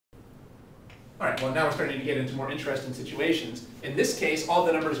All right, well now we're starting to get into more interesting situations. In this case, all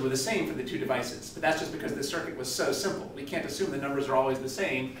the numbers were the same for the two devices, but that's just because the circuit was so simple. We can't assume the numbers are always the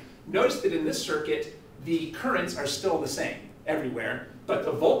same. Notice that in this circuit, the currents are still the same everywhere, but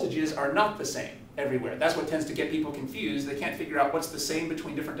the voltages are not the same everywhere. That's what tends to get people confused. They can't figure out what's the same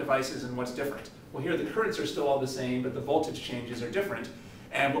between different devices and what's different. Well, here the currents are still all the same, but the voltage changes are different.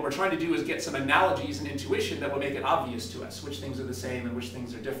 And what we're trying to do is get some analogies and intuition that will make it obvious to us which things are the same and which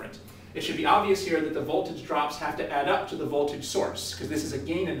things are different. It should be obvious here that the voltage drops have to add up to the voltage source, because this is a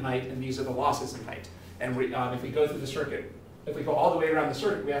gain in height and these are the losses in height. And if we go through the circuit, if we go all the way around the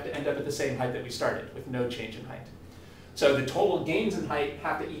circuit, we have to end up at the same height that we started, with no change in height. So the total gains in height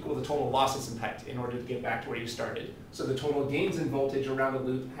have to equal the total losses in height in order to get back to where you started. So the total gains in voltage around the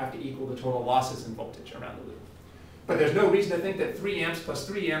loop have to equal the total losses in voltage around the loop. But there's no reason to think that 3 amps plus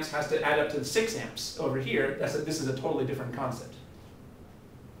 3 amps has to add up to 6 amps over here. This is a totally different concept.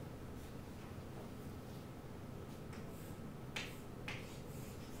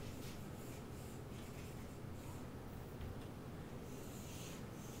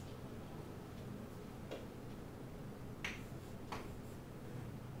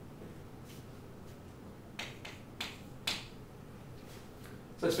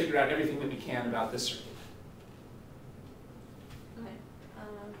 So let's figure out everything that we can about this circuit. Okay.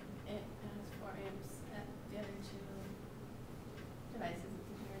 It has 4 amps at the other two devices at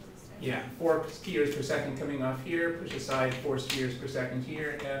the resistor. Yeah, 4 spheres per second coming off here. Push aside 4 spheres per second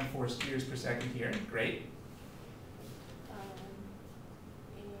here, and 4 spheres per second here. Great.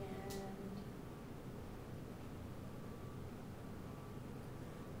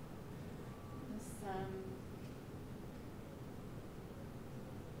 And the sum.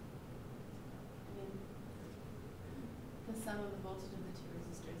 The sum of the voltage of the two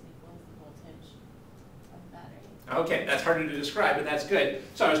resistors equals the voltage of the battery. Okay, that's harder to describe, but that's good.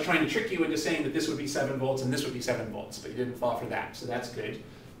 So I was trying to trick you into saying that this would be 7 volts and this would be 7 volts, but you didn't fall for that, so that's good.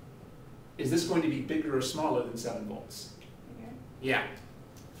 Is this going to be bigger or smaller than 7 volts? Bigger? Yeah.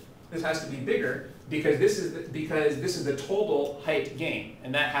 This has to be bigger because this is the total height gain,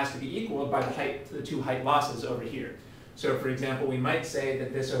 and that has to be equal by the two height losses over here. So for example, we might say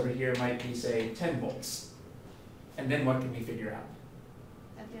that this over here might be, say, 10 volts. And then what can we figure out?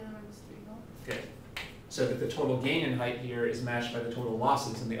 That the other one is 3 volts. Good. So that the total gain in height here is matched by the total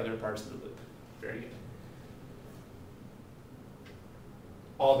losses in the other parts of the loop. Very good.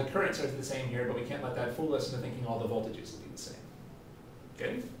 All the currents are the same here, but we can't let that fool us into thinking all the voltages will be the same.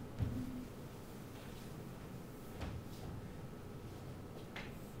 Good?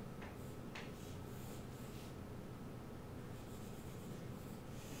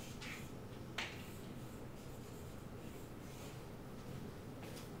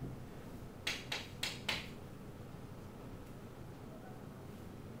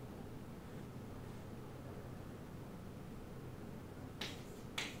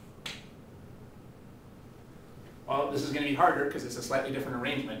 Well, this is going to be harder because it's a slightly different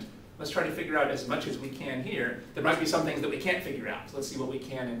arrangement. Let's try to figure out as much as we can here. There might be some things that we can't figure out. So let's see what we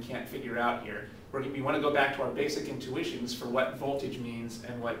can and can't figure out here. We want to go back to our basic intuitions for what voltage means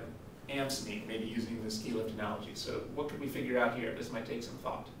and what amps mean, maybe using the ski lift analogy. So what could we figure out here? This might take some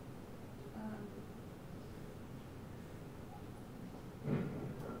thought.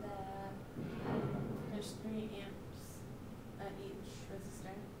 There's 3 amps at each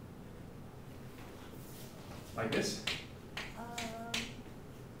resistor. Like this?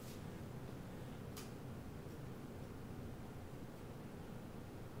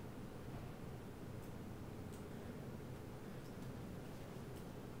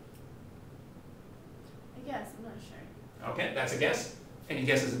 I guess, I'm not sure. Okay, that's a guess. Any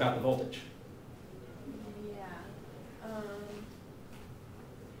guesses about the voltage? Yeah. I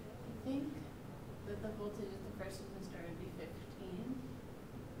think that the voltage of the first resistor would be 15.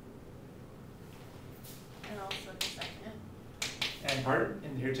 And also the second. And part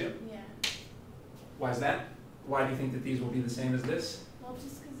in here too? Yeah. Why is that? Why do you think that these will be the same as this? Well,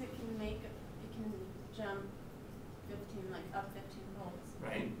 just because it can jump 15, like up 15 volts.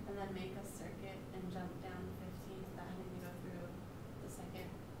 Right? And then make a circuit and jump down 15 without having to go through the second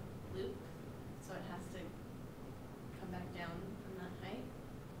loop. So it has to come back down from that height.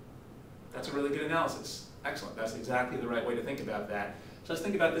 That's a really good analysis. Excellent. That's exactly the right way to think about that. So let's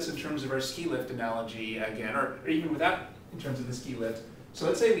think about this in terms of our ski lift analogy again, or even without in terms of the ski lift. So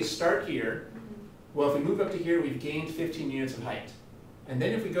let's say we start here. Well, if we move up to here, we've gained 15 units of height. And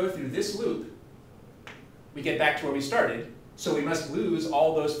then if we go through this loop, we get back to where we started. So we must lose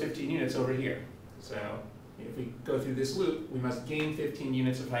all those 15 units over here. So if we go through this loop, we must gain 15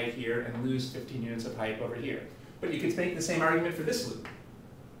 units of height here and lose 15 units of height over here. But you could make the same argument for this loop.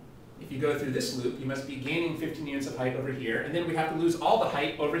 If if you go through this loop, you must be gaining 15 units of height over here, and then we have to lose all the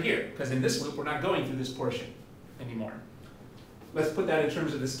height over here, because in this loop, we're not going through this portion anymore. Let's put that in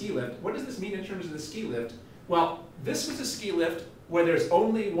terms of the ski lift. What does this mean in terms of the ski lift? Well, this was a ski lift where there's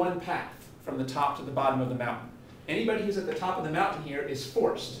only one path from the top to the bottom of the mountain. Anybody who's at the top of the mountain here is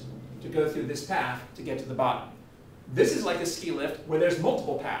forced to go through this path to get to the bottom. This is like a ski lift where there's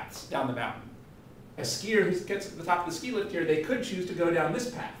multiple paths down the mountain. A skier who gets to the top of the ski lift here, they could choose to go down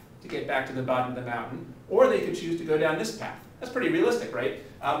this path to get back to the bottom of the mountain, or they could choose to go down this path. That's pretty realistic, right?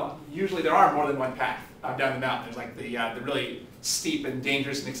 Usually there are more than one path down the mountain. There's like the really steep and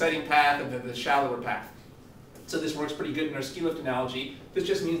dangerous and exciting path, and then the shallower path. So this works pretty good in our ski lift analogy. This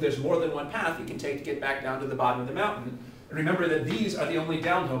just means there's more than one path you can take to get back down to the bottom of the mountain. And remember that these are the only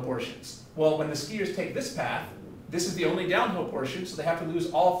downhill portions. Well, when the skiers take this path, this is the only downhill portion, so they have to lose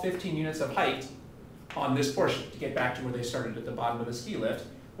all 15 units of height on this portion to get back to where they started at the bottom of the ski lift.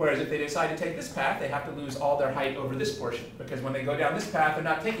 Whereas if they decide to take this path, they have to lose all their height over this portion, because when they go down this path, they're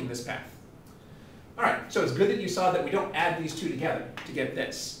not taking this path. All right, so it's good that you saw that we don't add these two together to get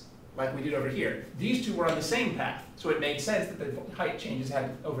this, like we did over here. These two were on the same path, so it made sense that the height changes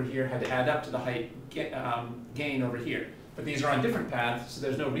over here had to add up to the height gain over here. But these are on different paths, so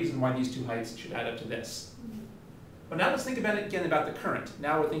there's no reason why these two heights should add up to this. But now let's think about it again about the current.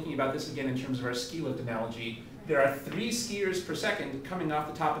 Now we're thinking about this again in terms of our ski lift analogy. There are 3 skiers per second coming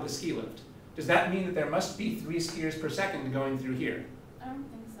off the top of the ski lift. Does that mean that there must be 3 skiers per second going through here? I don't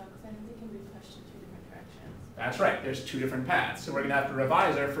think so, because I think they can be pushed in 2 different directions. That's right, there's 2 different paths. So we're going to have to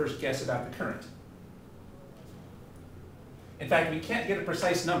revise our first guess about the current. In fact, we can't get a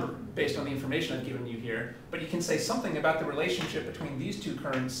precise number based on the information I've given you here, but you can say something about the relationship between these 2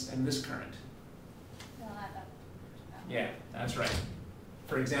 currents and this current. They'll add up. Yeah, that's right.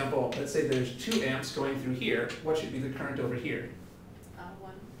 For example, let's say there's 2 amps going through here. What should be the current over here?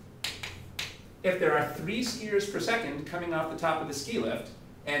 1. If there are 3 skiers per second coming off the top of the ski lift,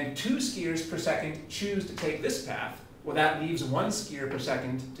 and 2 skiers per second choose to take this path, well, that leaves 1 skier per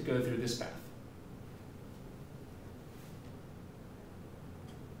second to go through this path.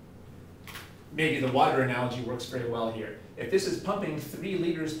 Maybe the water analogy works very well here. If this is pumping 3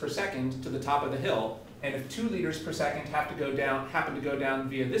 liters per second to the top of the hill, and if 2 liters per second happen to go down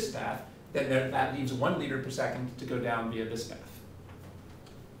via this path, then that leaves 1 liter per second to go down via this path.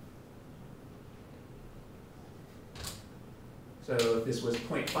 So if this was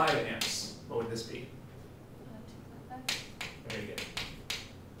 0.5 amps, what would this be? 2.5. Very good.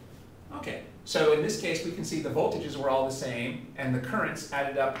 Okay, so in this case, we can see the voltages were all the same, and the currents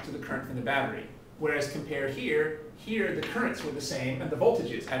added up to the current from the battery. Whereas compare here the currents were the same, and the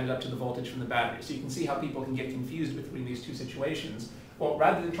voltages added up to the voltage from the battery. So you can see how people can get confused between these 2 situations. Well,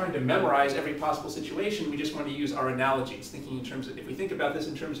 rather than trying to memorize every possible situation, we just want to use our analogies, thinking in terms of, if we think about this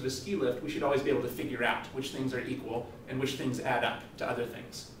in terms of a ski lift, we should always be able to figure out which things are equal and which things add up to other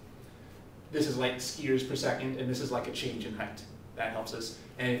things. This is like skiers per second, and this is like a change in height. That helps us.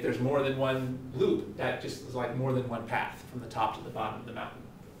 And if there's more than one loop, that just is like more than one path from the top to the bottom of the mountain.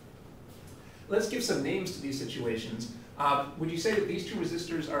 Let's give some names to these situations. Would you say that these 2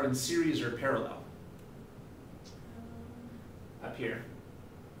 resistors are in series or parallel? Up here.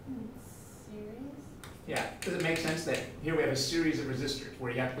 Series? Yeah, does it make sense that here we have a series of resistors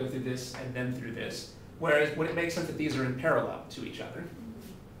where you have to go through this and then through this? Whereas would it make sense that these are in parallel to each other?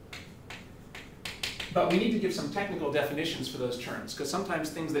 But we need to give some technical definitions for those terms, because sometimes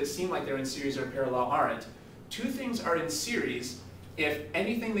things that seem like they're in series or parallel aren't. 2 things are in series if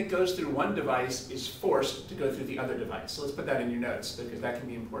anything that goes through one device is forced to go through the other device. So let's put that in your notes, because that can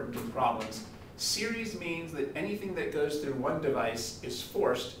be important in problems. Series means that anything that goes through one device is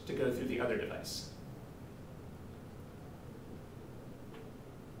forced to go through the other device.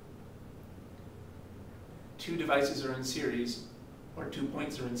 Two devices are in series, or 2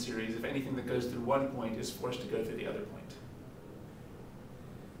 points are in series, if anything that goes through one point is forced to go through the other point.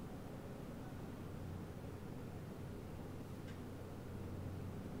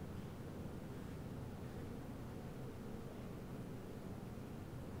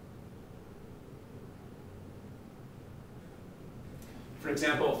 For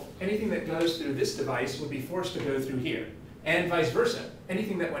example, anything that goes through this device would be forced to go through here, and vice versa.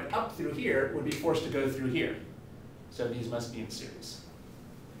 Anything that went up through here would be forced to go through here. So these must be in series.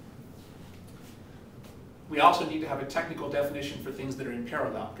 We also need to have a technical definition for things that are in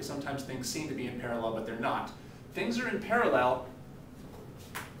parallel, because sometimes things seem to be in parallel, but they're not. Things are in parallel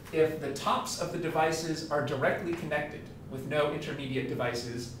if the tops of the devices are directly connected with no intermediate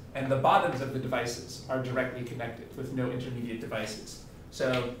devices, and the bottoms of the devices are directly connected with no intermediate devices.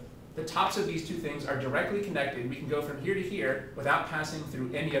 So the tops of these two things are directly connected. We can go from here to here without passing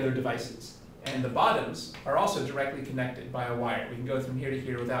through any other devices. And the bottoms are also directly connected by a wire. We can go from here to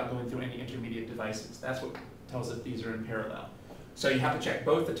here without going through any intermediate devices. That's what tells us these are in parallel. So you have to check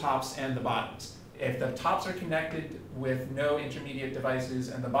both the tops and the bottoms. If the tops are connected with no intermediate devices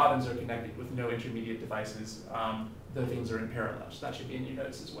and the bottoms are connected with no intermediate devices, the things are in parallel. So that should be in your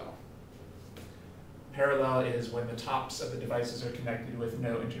notes as well. Parallel is when the tops of the devices are connected with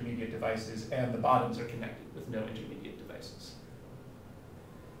no intermediate devices and the bottoms are connected with no intermediate devices.